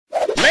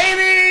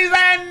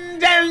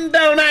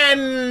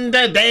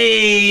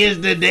today is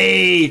the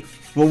day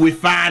when we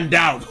find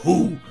out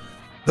who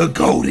the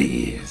GOAT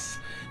is.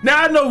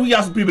 Now I know we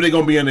got some people that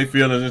gonna be in their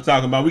feelings and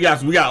talking about we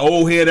got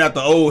old head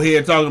after old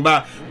head talking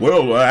about,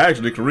 well,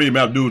 actually Kareem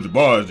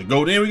Abdul-Jabbar is the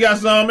GOAT. Then we got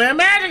some, man,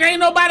 Magic ain't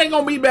nobody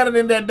gonna be better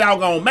than that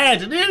doggone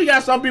Magic. Then we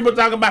got some people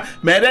talking about,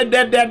 man,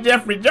 that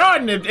Jeffrey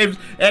Jordan, if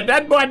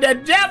that boy,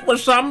 that Jeff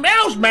was something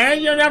else, man.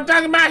 You know what I'm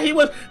talking about? He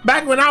was,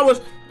 back when I was,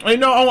 you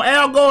know, on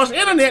Al Gore's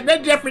internet,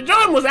 that Jeffrey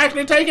Jordan was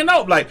actually taking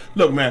over. Like,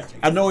 look, man,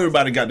 I know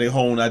everybody got their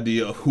own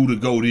idea of who the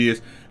GOAT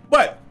is,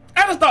 but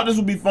I just thought this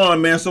would be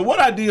fun, man. So what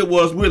I did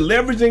was we're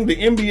leveraging the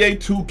NBA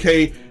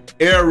 2K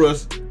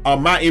eras,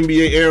 my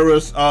NBA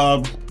eras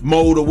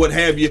mode or what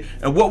have you.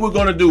 And what we're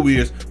going to do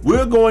is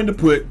we're going to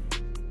put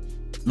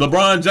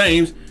LeBron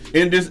James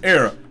in this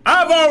era.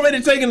 I've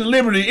already taken the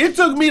liberty. It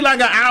took me like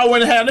an hour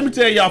and a half. Let me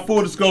tell y'all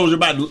full disclosure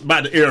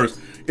about the eras.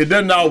 It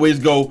doesn't always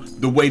go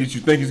the way that you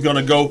think it's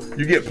gonna go.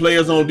 You get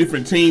players on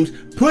different teams.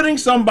 Putting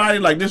somebody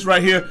like this right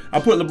here,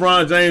 I put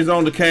LeBron James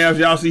on the Cavs.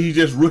 Y'all see he's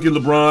just rookie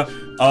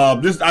LeBron. I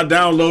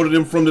downloaded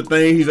him from the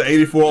thing. He's an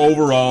 84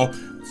 overall.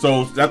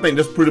 So I think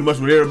that's pretty much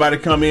what everybody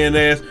come in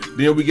as.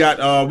 Then we got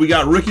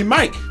rookie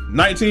Mike,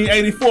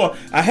 1984.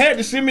 I had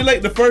to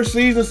simulate the first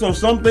season, so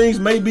some things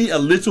may be a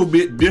little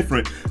bit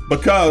different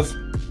because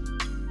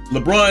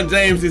LeBron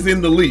James is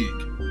in the league,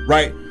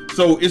 right?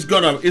 So it's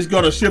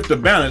gonna shift the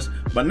balance.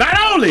 But not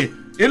only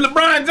is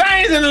LeBron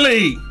James in the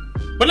league,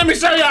 but let me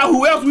show y'all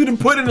who else we done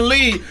put in the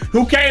league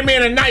who came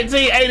in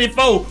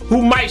 1984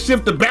 who might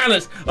shift the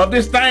balance of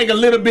this thing a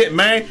little bit,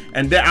 man.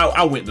 And that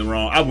I went the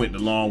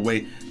long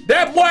way.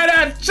 That boy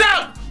that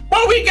Chuck,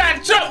 boy, we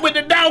got Chuck with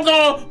the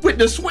doggone, with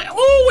the swing.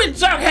 Ooh, and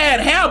Chuck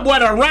had hell, boy,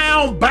 a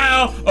round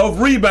bound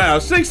of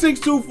rebounds.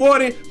 6'6",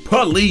 240,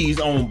 police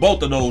on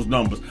both of those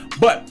numbers.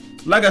 But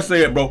like I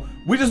said, bro,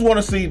 we just want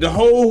to see the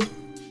whole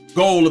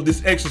goal of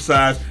this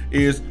exercise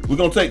is we're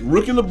gonna take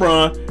rookie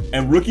LeBron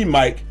and rookie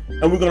Mike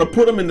and we're gonna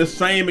put them in the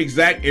same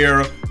exact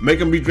era, make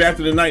them be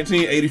drafted in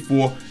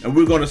 1984, and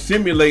we're gonna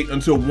simulate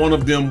until one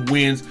of them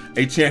wins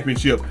a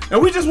championship. And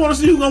we just wanna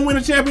see who's gonna win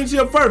a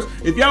championship first.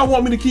 If y'all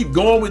want me to keep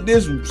going with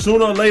this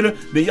sooner or later,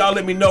 then y'all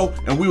let me know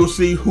and we will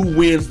see who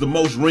wins the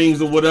most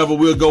rings or whatever.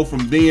 We'll go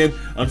from then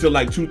until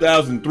like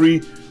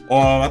 2003.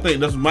 Or I think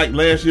that's Mike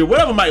last year,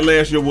 whatever Mike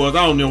last year was,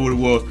 I don't know what it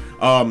was.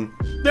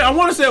 Yeah, I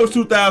want to say it was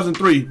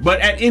 2003, but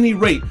at any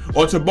rate,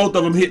 or to both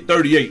of them hit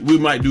 38, we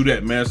might do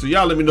that, man. So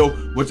y'all let me know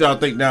what y'all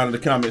think down in the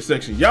comment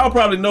section. Y'all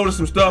probably noticed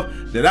some stuff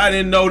that I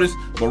didn't notice,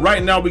 but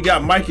right now we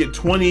got Mike at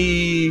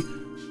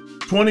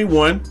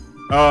 21,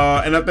 and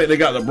I think they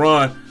got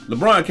LeBron.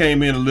 LeBron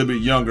came in a little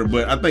bit younger,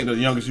 but I think the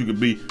youngest you could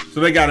be.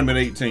 So they got him at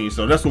 18,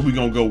 so that's what we're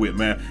going to go with,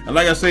 man. And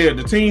like I said,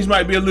 the teams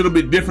might be a little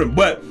bit different,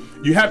 but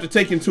you have to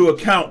take into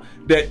account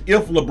that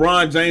if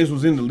LeBron James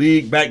was in the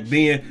league back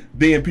then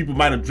people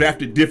might have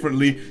drafted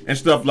differently and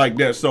stuff like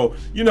that. So,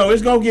 you know,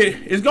 it's gonna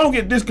get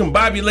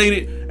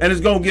discombobulated and it's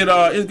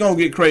gonna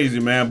get crazy,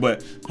 man.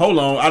 But hold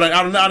on, I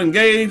done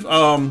gave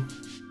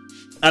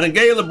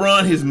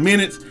LeBron his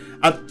minutes.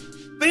 I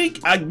think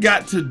I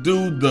got to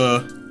do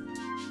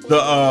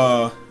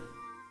the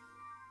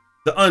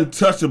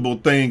untouchable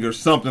thing or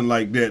something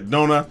like that,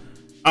 don't I?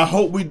 I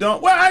hope we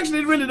don't. Well, actually,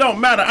 it really don't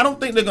matter. I don't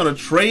think they're gonna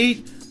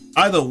trade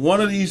either one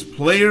of these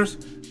players,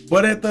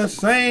 but at the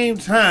same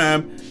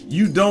time,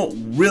 you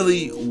don't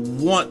really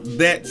want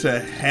that to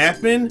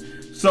happen.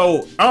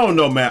 So I don't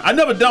know, man. I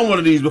never done one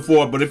of these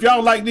before, but if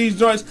y'all like these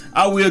joints,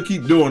 I will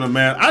keep doing them,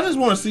 man. I just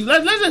want to see.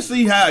 Let's just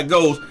see how it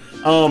goes.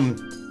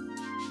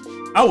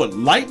 I would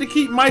like to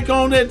keep Mike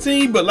on that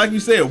team, but like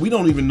you said, we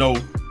don't even know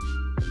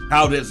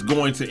how that's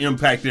going to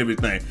impact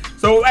everything.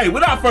 So, hey,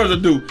 without further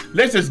ado,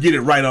 let's just get it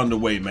right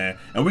underway, man.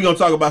 And we're going to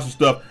talk about some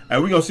stuff, and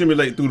we're going to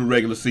simulate through the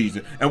regular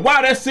season. And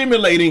while that's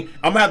simulating,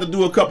 I'm going to have to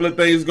do a couple of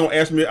things. It's going to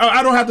ask me.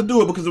 I don't have to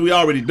do it because we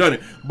already done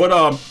it. But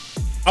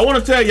I want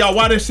to tell y'all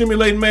why they're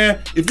simulating, man.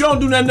 If you don't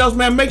do nothing else,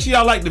 man, make sure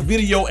y'all like the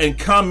video and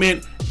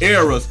comment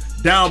eras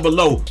down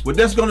below. What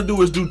that's gonna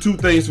do is do two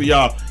things for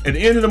y'all. At the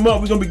end of the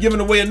month, we're gonna be giving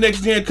away a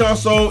next gen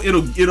console.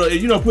 It'll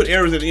you know, put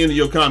errors at the end of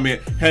your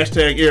comment,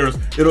 hashtag errors.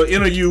 It'll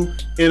enter you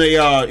in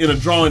a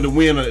drawing to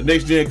win a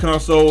next gen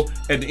console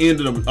at the end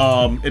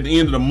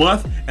of the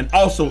month. And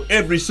also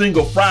every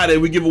single Friday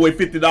we give away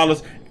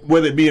 $50,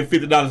 whether it be in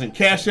 $50 in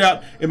Cash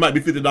App, it might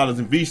be $50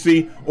 in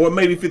VC, or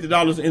maybe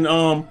 $50 in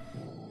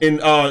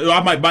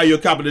I might buy you a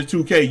copy of the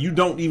 2K. You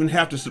don't even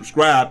have to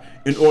subscribe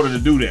in order to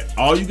do that.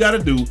 All you gotta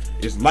do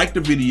is like the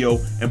video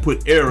and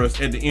put errors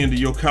at the end of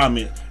your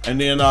comment,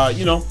 and then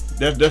you know,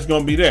 that's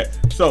gonna be that.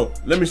 So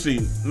let me see,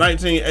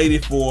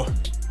 1984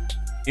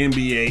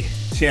 NBA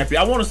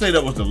champion. I want to say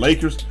that was the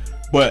Lakers,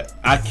 but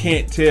I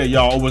can't tell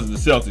y'all. It was the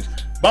Celtics.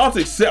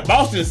 Boston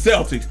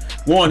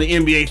Celtics won the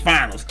NBA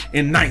Finals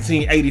in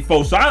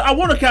 1984. So I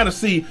want to kind of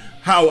see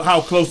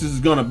how close this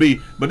is gonna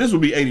be. But this would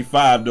be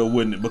 85 though,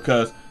 wouldn't it?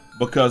 Because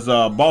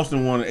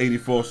Boston won in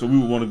 84, so we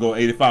would want to go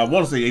 85. I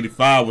want to say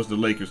 85 was the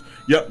Lakers.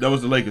 Yep, that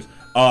was the Lakers.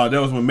 That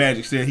was when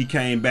Magic said he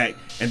came back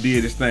and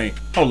did his thing.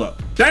 Hold up.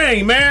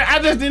 Dang, man, I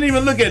just didn't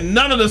even look at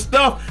none of the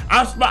stuff.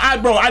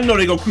 Bro, I know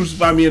they're going to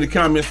crucify me in the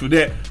comments for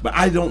that, but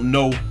I don't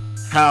know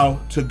how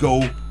to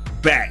go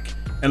back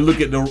and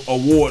look at the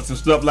awards and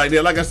stuff like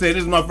that. Like I said,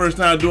 this is my first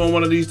time doing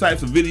one of these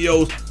types of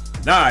videos.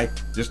 Now I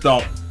just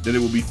thought that it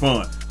would be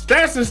fun.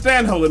 Stats and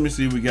stand hold. Let me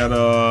see. We got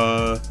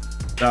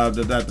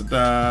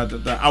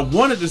I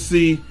wanted to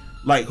see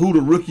like who the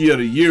rookie of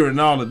the year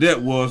and all of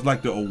that was,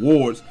 like the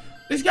awards.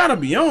 It's gotta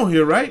be on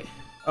here, right?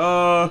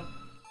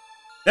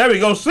 There we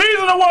go.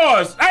 Season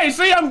awards. Hey,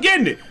 see, I'm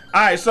getting it.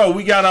 All right, so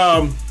we got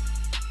I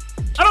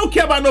don't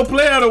care about no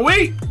player of the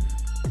week.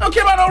 I don't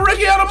care about no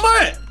rookie of the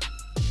month.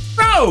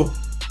 No,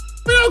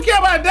 we don't care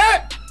about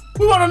that.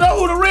 We want to know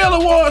who the real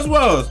awards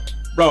was,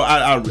 bro.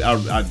 I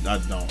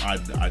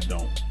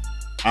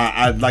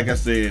don't. Like I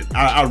said,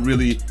 I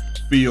really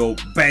feel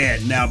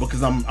bad now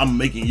because I'm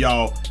making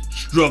y'all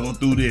struggle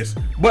through this,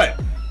 but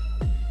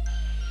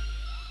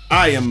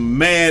I am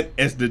mad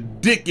as the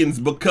dickens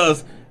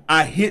because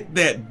I hit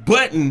that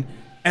button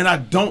and I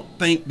don't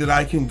think that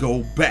I can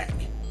go back.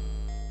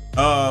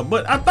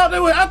 But I thought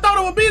it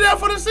would be there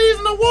for the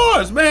season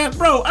awards, man.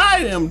 Bro, I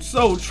am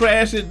so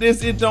trash at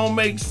this, it don't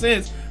make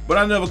sense. But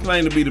I never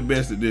claimed to be the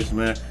best at this,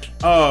 man.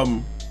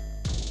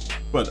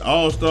 But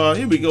All-Star,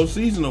 here we go,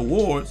 season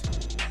awards.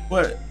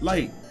 But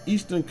like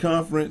Eastern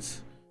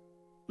Conference,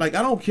 like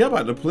I don't care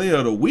about the player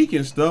of the week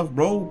and stuff,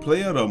 bro.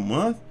 Player of the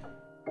month.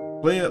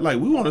 Player, like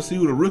we want to see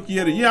who the rookie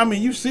of the year. I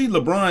mean, you see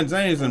LeBron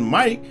James and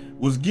Mike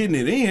was getting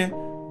it in,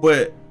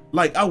 but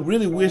like I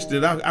really wish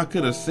that I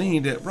could have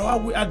seen that, bro.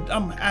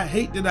 I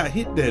hate that I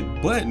hit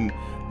that button.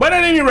 But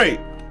at any rate,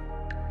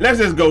 let's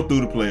just go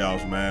through the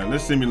playoffs, man.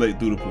 Let's simulate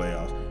through the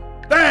playoffs.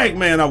 Dang,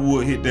 man, I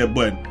would hit that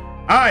button.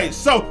 All right,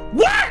 so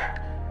what?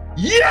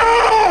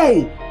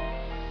 Yo!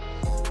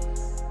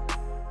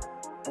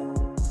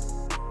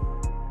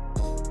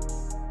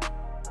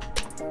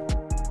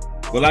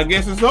 Well, I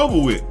guess it's over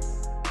with.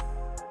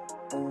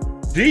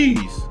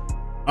 Jeez.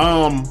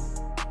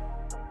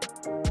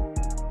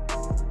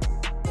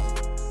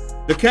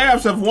 The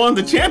Cavs have won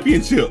the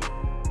championship.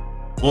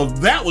 Well,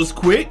 that was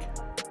quick.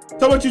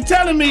 So what you're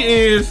telling me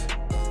is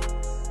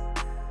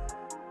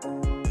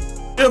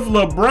if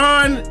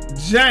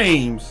LeBron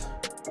James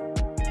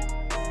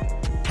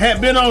had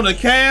been on the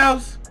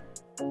Cavs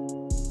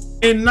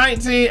in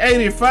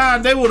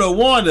 1985, they would have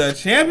won the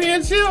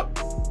championship?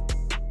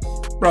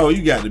 Bro,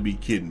 you got to be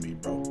kidding me,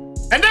 bro.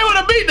 And they would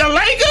have beat the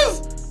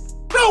Lakers?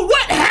 Bro,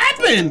 what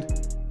happened?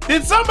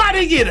 Did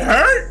somebody get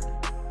hurt?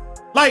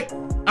 Like,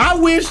 I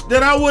wish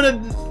that I would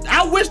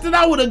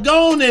have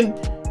gone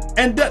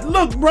and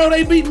look, bro,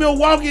 they beat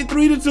Milwaukee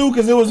 3-2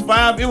 because it was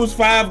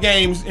five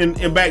games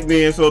in back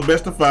then, so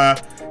best of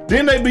 5.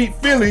 Then they beat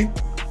Philly.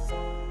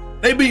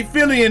 They beat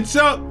Philly and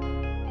Chuck.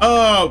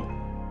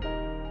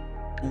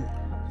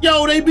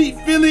 They beat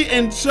Philly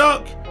and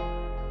Chuck.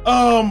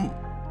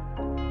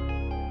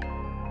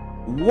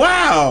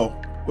 Wow.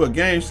 Well,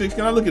 game 6,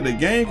 can I look at the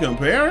game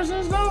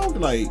comparisons though?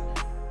 Like,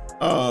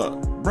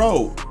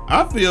 bro,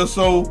 I feel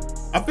so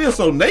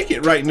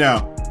naked right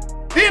now.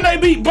 Then they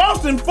beat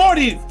Boston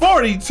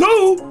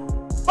 40-42.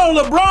 Bro,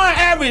 LeBron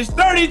averaged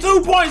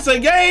 32 points a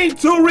game,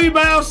 2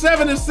 rebounds,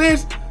 7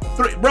 assists,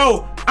 3.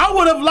 Bro, I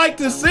would have liked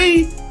to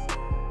see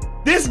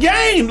this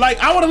game. Like,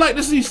 I would have liked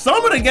to see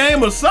some of the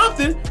game or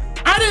something.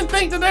 I didn't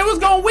think that they was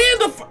gonna win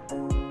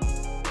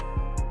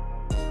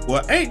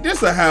Well, ain't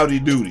this a howdy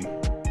doody?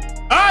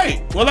 All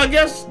right, well, I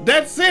guess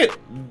that's it.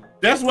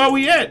 That's where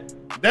we at.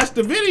 That's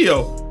the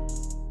video.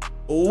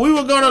 We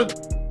were gonna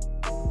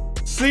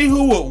see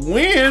who would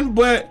win,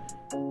 but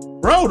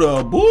bro,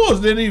 the Bulls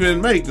didn't even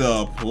make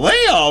the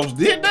playoffs,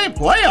 did they?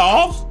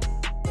 Playoffs?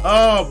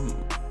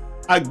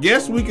 I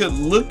guess we could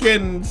look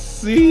and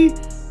see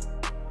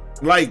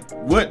like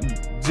what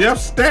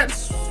Jeff's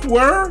stats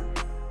were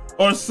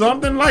or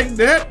something like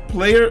that.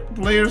 Player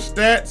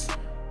stats.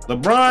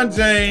 LeBron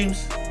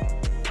James.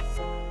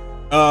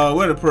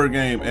 What a per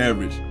game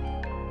average?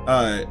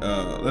 All right,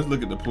 let's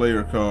look at the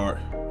player card.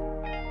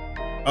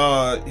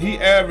 He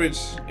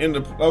averaged in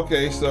the,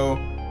 okay, so,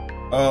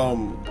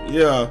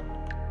 yeah,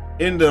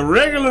 in the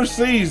regular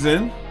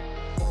season,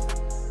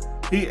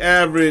 he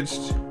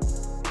averaged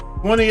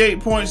 28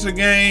 points a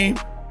game,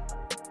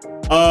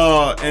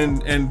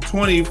 and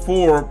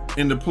 24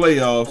 in the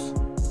playoffs.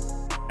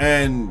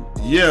 And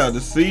yeah,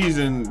 the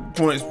season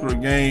points per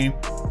game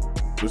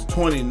was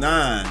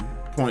 29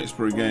 points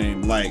per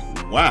game. Like,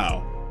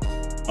 wow.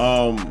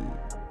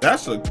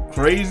 That's a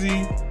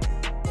crazy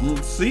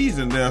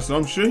season there. So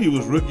I'm sure he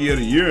was rookie of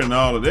the year and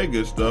all of that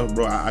good stuff,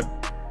 bro. I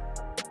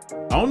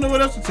don't know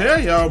what else to tell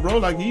y'all, bro.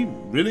 Like, he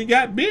really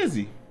got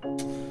busy.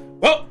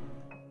 Well,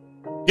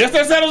 guess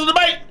that settles the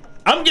debate.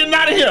 I'm getting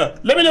out of here.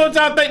 Let me know what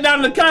y'all think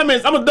down in the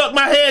comments. I'm gonna duck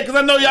my head because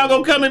I know y'all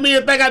gonna come at me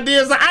and think I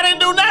did something. I didn't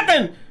do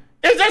nothing.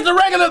 It's just a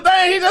regular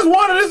thing. He just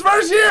won it his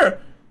first year.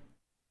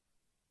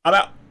 I'm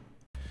out.